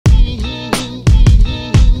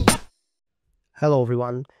Hello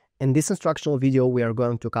everyone. In this instructional video, we are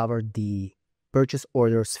going to cover the purchase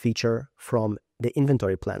orders feature from the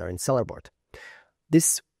inventory planner in sellerboard.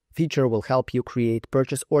 This feature will help you create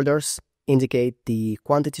purchase orders, indicate the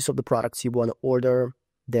quantities of the products you want to order,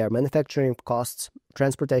 their manufacturing costs,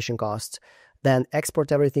 transportation costs, then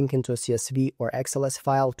export everything into a CSV or XLS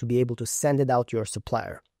file to be able to send it out to your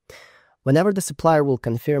supplier. Whenever the supplier will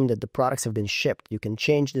confirm that the products have been shipped, you can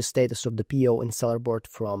change the status of the PO in sellerboard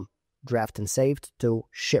from draft and saved to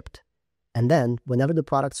shipped. And then, whenever the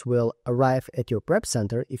products will arrive at your prep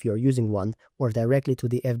center, if you're using one, or directly to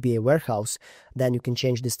the FBA warehouse, then you can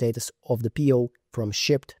change the status of the PO from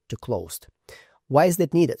shipped to closed. Why is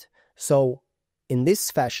that needed? So, in this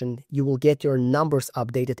fashion, you will get your numbers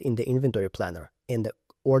updated in the inventory planner, in the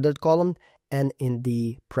ordered column and in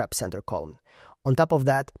the prep center column. On top of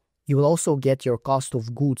that, you will also get your cost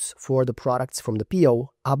of goods for the products from the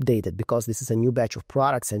PO updated because this is a new batch of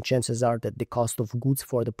products and chances are that the cost of goods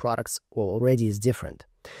for the products already is different.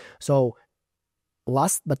 So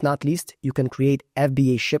last but not least, you can create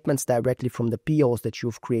FBA shipments directly from the POs that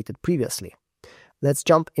you've created previously. Let's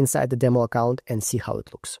jump inside the demo account and see how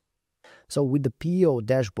it looks. So with the PO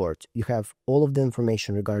dashboard, you have all of the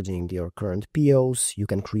information regarding your current POs. You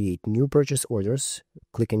can create new purchase orders,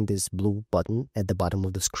 clicking this blue button at the bottom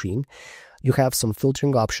of the screen. You have some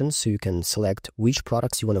filtering options, so you can select which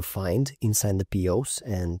products you want to find inside the POs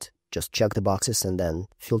and just check the boxes and then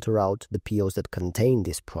filter out the POs that contain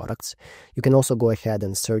these products. You can also go ahead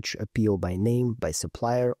and search a PO by name, by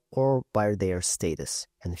supplier, or by their status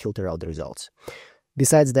and filter out the results.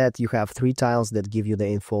 Besides that, you have 3 tiles that give you the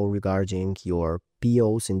info regarding your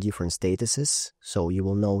POs in different statuses. So you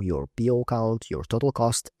will know your PO count, your total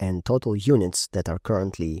cost, and total units that are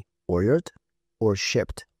currently ordered or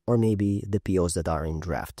shipped, or maybe the POs that are in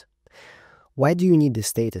draft. Why do you need the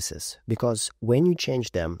statuses? Because when you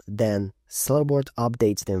change them, then sellerboard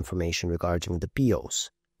updates the information regarding the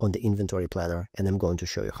POs on the inventory planner, and I'm going to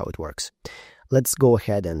show you how it works. Let's go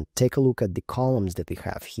ahead and take a look at the columns that we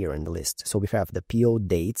have here in the list. So we have the PO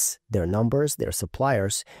dates, their numbers, their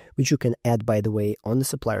suppliers, which you can add, by the way, on the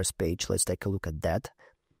suppliers page. Let's take a look at that.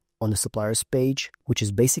 On the suppliers page, which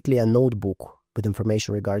is basically a notebook with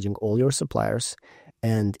information regarding all your suppliers,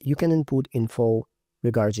 and you can input info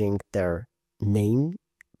regarding their name,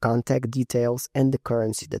 contact details, and the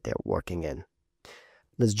currency that they're working in.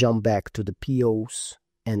 Let's jump back to the POs,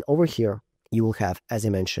 and over here, you will have, as I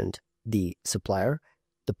mentioned, the supplier,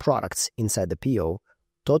 the products inside the PO,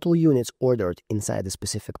 total units ordered inside the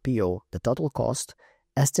specific PO, the total cost,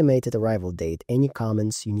 estimated arrival date, any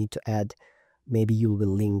comments you need to add. Maybe you will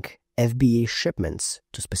link FBA shipments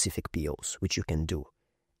to specific POs, which you can do.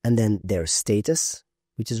 And then their status,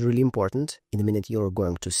 which is really important. In a minute, you're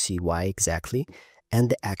going to see why exactly, and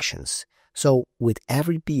the actions. So with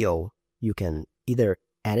every PO, you can either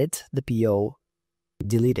edit the PO,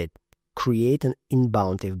 delete it, create an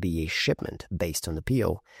inbound FBA shipment based on the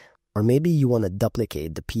PO, or maybe you want to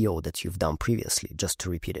duplicate the PO that you've done previously just to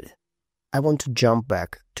repeat it. I want to jump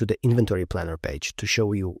back to the inventory planner page to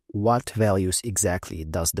show you what values exactly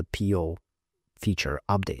does the PO feature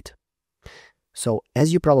update. So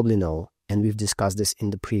as you probably know, and we've discussed this in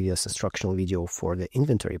the previous instructional video for the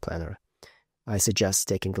inventory planner, I suggest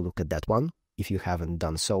taking a look at that one if you haven't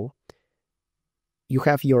done so. You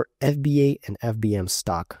have your FBA and FBM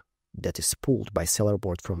stock that is pulled by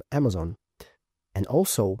sellerboard from Amazon, and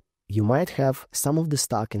also you might have some of the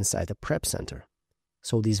stock inside a prep center.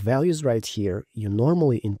 So these values right here, you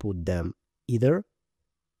normally input them either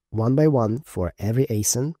one by one for every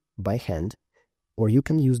ASIN by hand, or you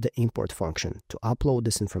can use the import function to upload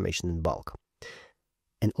this information in bulk.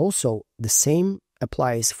 And also the same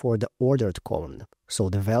applies for the ordered column. So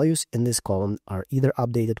the values in this column are either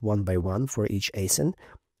updated one by one for each ASIN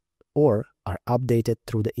or are updated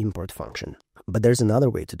through the import function. But there's another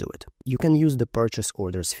way to do it. You can use the purchase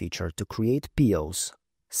orders feature to create POs,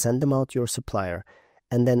 send them out to your supplier,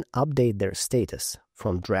 and then update their status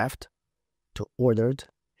from draft to ordered,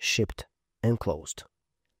 shipped, and closed.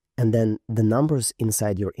 And then the numbers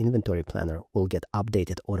inside your inventory planner will get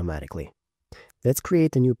updated automatically. Let's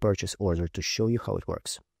create a new purchase order to show you how it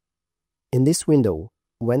works. In this window,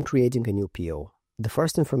 when creating a new PO, the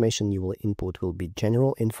first information you will input will be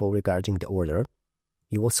general info regarding the order.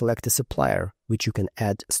 You will select a supplier, which you can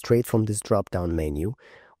add straight from this drop-down menu,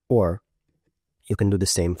 or you can do the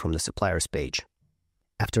same from the suppliers page.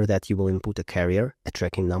 After that, you will input a carrier, a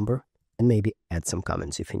tracking number, and maybe add some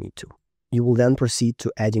comments if you need to. You will then proceed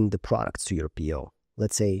to adding the products to your PO.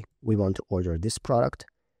 Let's say we want to order this product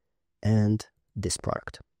and this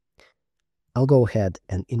product. I'll go ahead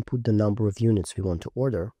and input the number of units we want to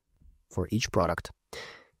order for each product.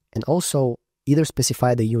 And also, Either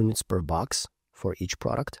specify the units per box for each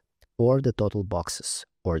product or the total boxes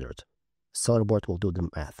ordered. Sellerboard will do the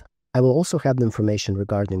math. I will also have the information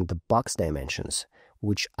regarding the box dimensions,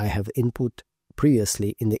 which I have input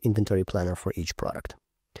previously in the inventory planner for each product.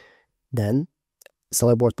 Then,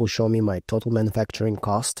 Sellerboard will show me my total manufacturing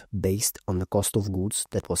cost based on the cost of goods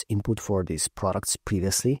that was input for these products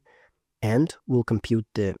previously, and will compute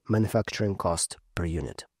the manufacturing cost per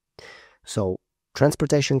unit. So,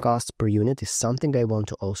 transportation costs per unit is something I want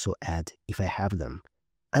to also add if I have them.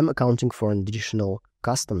 I'm accounting for an additional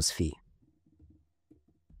customs fee,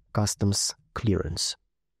 customs clearance.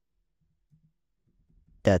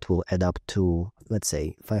 That will add up to, let's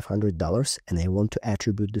say, $500, and I want to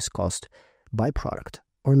attribute this cost by product,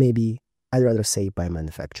 or maybe I'd rather say by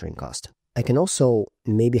manufacturing cost. I can also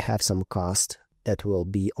maybe have some cost that will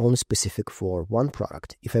be only specific for one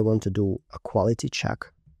product. If I want to do a quality check,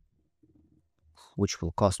 which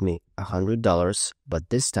will cost me $100, but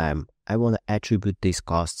this time I want to attribute these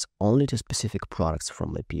costs only to specific products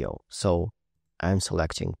from my PO. So I'm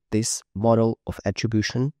selecting this model of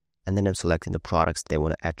attribution, and then I'm selecting the products they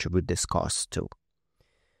want to attribute this cost to.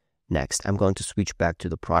 Next, I'm going to switch back to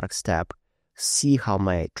the products tab, see how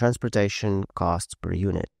my transportation costs per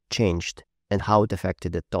unit changed and how it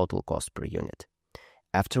affected the total cost per unit.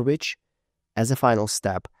 After which, as a final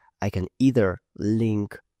step, I can either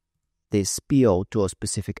link this PO to a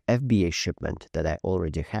specific FBA shipment that I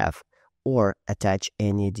already have, or attach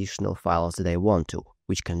any additional files that I want to,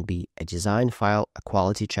 which can be a design file, a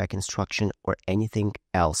quality check instruction, or anything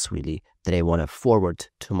else really that I want to forward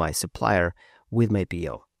to my supplier with my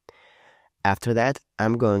PO. After that,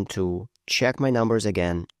 I'm going to check my numbers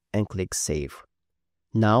again and click Save.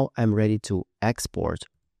 Now I'm ready to export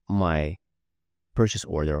my purchase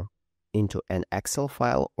order into an Excel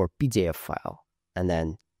file or PDF file and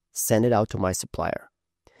then send it out to my supplier.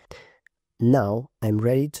 Now I'm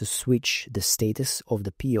ready to switch the status of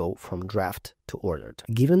the PO from draft to ordered.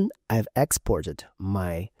 Given I've exported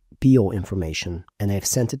my PO information and I've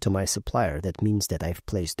sent it to my supplier, that means that I've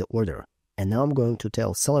placed the order. And now I'm going to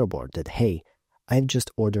tell Sellerboard that, hey, I've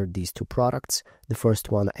just ordered these two products. The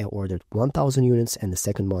first one I ordered 1,000 units and the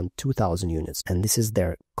second one 2,000 units. And this is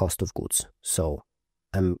their cost of goods. So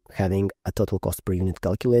I'm having a total cost per unit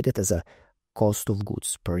calculated as a cost of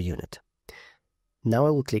goods per unit. Now I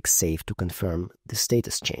will click Save to confirm the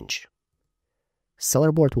status change.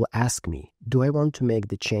 Sellerboard will ask me, do I want to make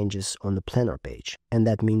the changes on the planner page? And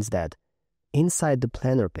that means that inside the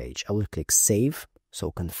planner page, I will click Save,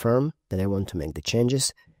 so confirm that I want to make the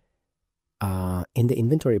changes. In the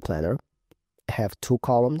inventory planner, I have two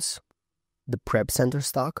columns, the prep center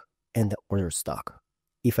stock and the order stock.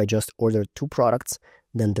 If I just ordered two products,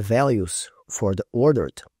 then the values for the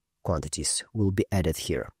ordered quantities will be added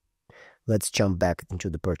here. Let's jump back into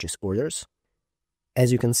the purchase orders.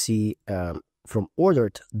 As you can see, from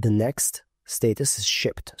ordered, the next status is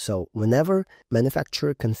shipped. So whenever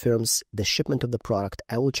manufacturer confirms the shipment of the product,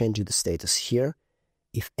 I will change the status here.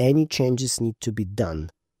 If any changes need to be done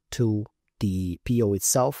to the PO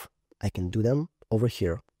itself, I can do them over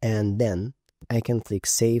here. And then I can click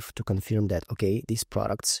Save to confirm that, okay, these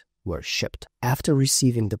products were shipped. After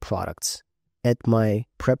receiving the products at my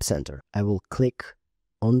prep center, I will click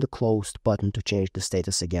on the closed button to change the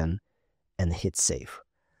status again and hit Save.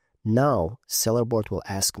 Now, Sellerboard will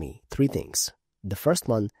ask me three things. The first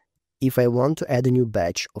one, if I want to add a new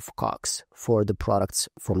batch of COGS for the products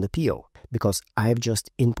from the PO, because I've just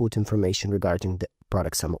input information regarding the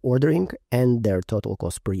products I'm ordering and their total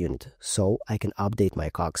cost per unit, so I can update my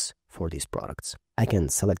COGS for these products. I can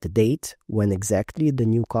select the date when exactly the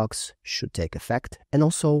new COGS should take effect, and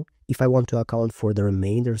also if I want to account for the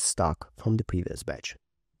remainder stock from the previous batch.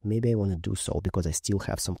 Maybe I want to do so because I still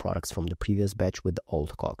have some products from the previous batch with the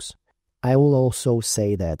old COGS. I will also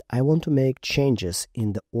say that I want to make changes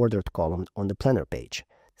in the ordered column on the planner page.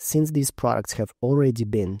 Since these products have already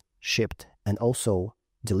been shipped and also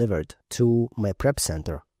delivered to my prep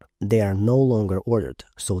center, they are no longer ordered,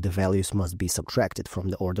 so the values must be subtracted from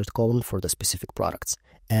the ordered column for the specific products.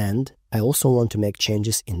 And I also want to make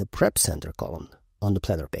changes in the prep center column on the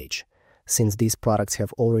planner page. Since these products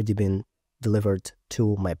have already been delivered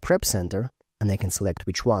to my prep center, and I can select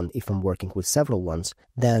which one if I'm working with several ones,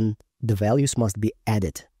 then the values must be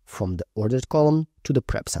added from the ordered column to the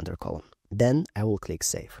prep center column. Then I will click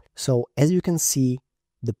Save. So as you can see,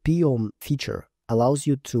 the PO feature allows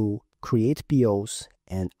you to create POs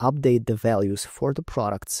and update the values for the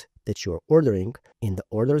products that you're ordering in the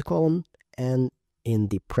ordered column and in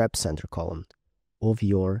the prep center column of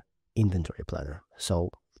your inventory planner. So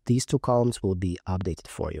these two columns will be updated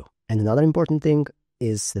for you. And another important thing,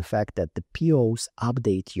 is the fact that the POs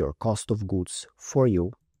update your cost of goods for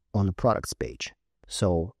you on the products page.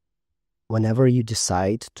 So whenever you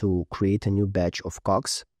decide to create a new batch of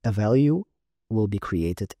COGS, a value will be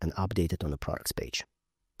created and updated on the products page.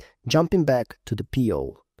 Jumping back to the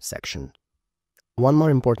PO section, one more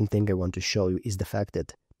important thing I want to show you is the fact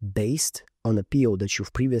that based on a PO that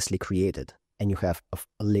you've previously created, and you have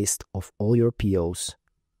a list of all your POs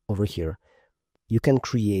over here, you can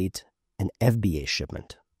create an FBA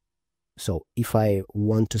shipment. So if I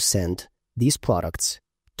want to send these products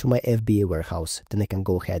to my FBA warehouse, then I can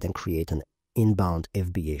go ahead and create an inbound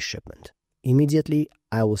FBA shipment. Immediately,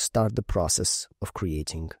 I will start the process of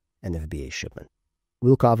creating an FBA shipment.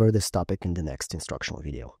 We'll cover this topic in the next instructional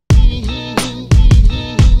video.